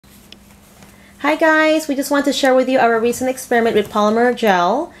Hi guys, we just want to share with you our recent experiment with polymer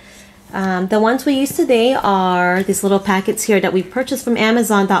gel. The ones we use today are these little packets here that we purchased from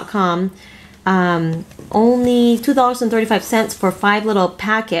Amazon.com. Only $2.35 for 5 little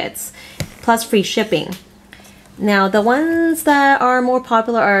packets, plus free shipping. Now the ones that are more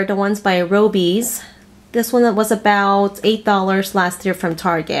popular are the ones by Roby's. This one was about $8 last year from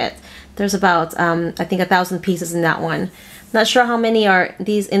Target. There's about I think 1,000 pieces in that one. Not sure how many are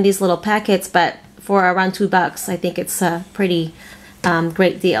in these little packets, but for around $2, I think it's a pretty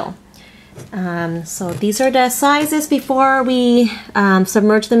great deal. So these are the sizes before we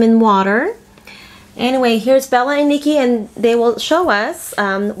submerge them in water. Anyway, here's Bella and Nikki, and they will show us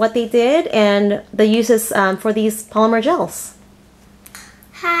what they did and the uses for these polymer gels.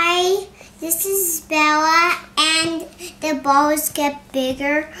 Hi, this is Bella, and the balls get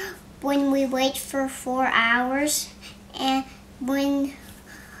bigger when we wait for 4 hours. And when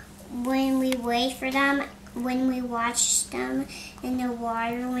we wait for them, when we watch them in the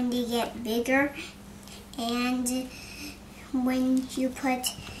water, when they get bigger, and when you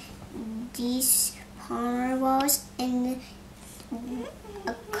put these polymer balls in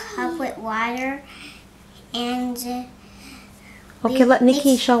a cup with water, and okay, let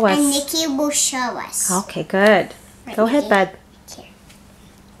Nikki show us. And Nikki will show us. Okay, good. Right, Go ahead, bud. Here.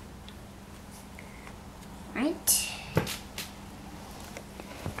 Right.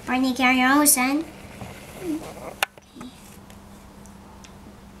 Right, Nikki, are you almost done?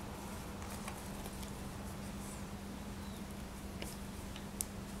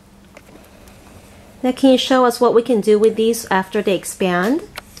 Now can you show us what we can do with these after they expand?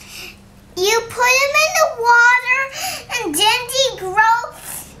 You put them in the water, and then they grow,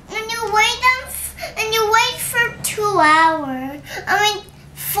 and you wait for 2 hours.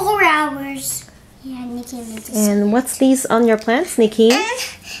 4 hours. Yeah, Nikki made this. And what's these on your plants, Nikki?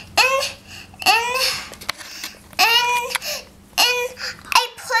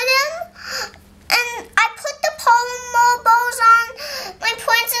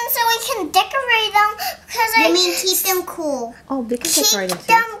 I mean, keep them cool. Oh, we can decorate them too. Keep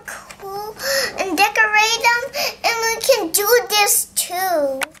them cool and decorate them, and we can do this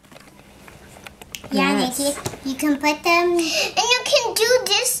too. Yeah, yes. Nikki, you can put them, and you can do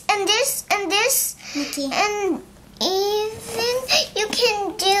this and this and this, Nikki. And even you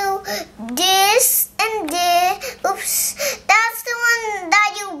can do this and this. Oops, that's the one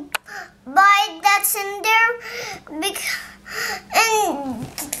that you buy that's in there.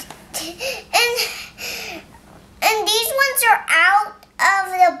 And these ones are out of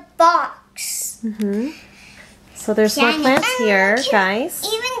the box. So there's more plants here, guys.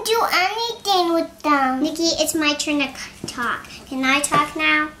 Even do anything with them. Nikki, it's my turn to talk. Can I talk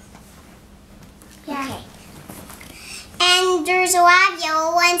now? Yeah. Okay. And there's a lot of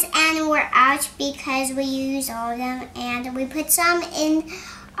yellow ones, and we're out because we use all of them. And we put some in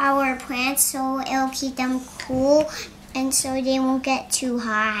our plants so it'll keep them cool, and so they won't get too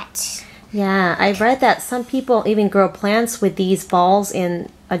hot. Yeah, I read that some people even grow plants with these balls in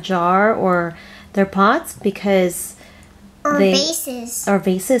a jar or their pots because vases. Or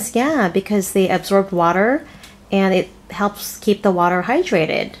vases, yeah, because they absorb water and it helps keep the water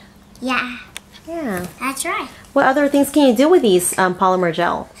hydrated. Yeah. Yeah. That's right. What other things can you do with these polymer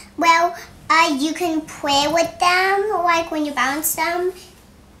gel? Well, you can play with them, like when you bounce them,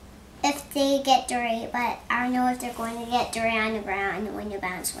 if they get dirty, but I don't know if they're going to get dirty on the ground when you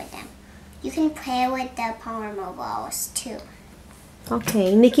bounce with them. You can play with the polymer balls too.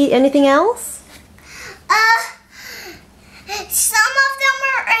 Okay, Nikki, anything else? Some of them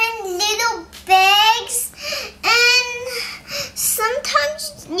are in little bags, and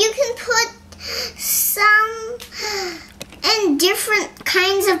sometimes you can put some in different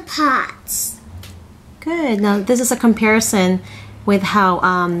kinds of pots. Good. Now this is a comparison with how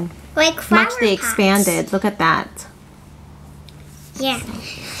much they expanded. Pots. Look at that. Yeah.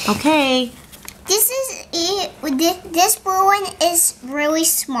 Okay. This is it. This blue one is really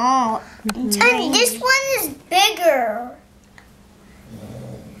small. And this one is bigger.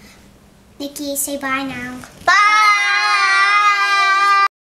 Nikki, say bye now. Bye!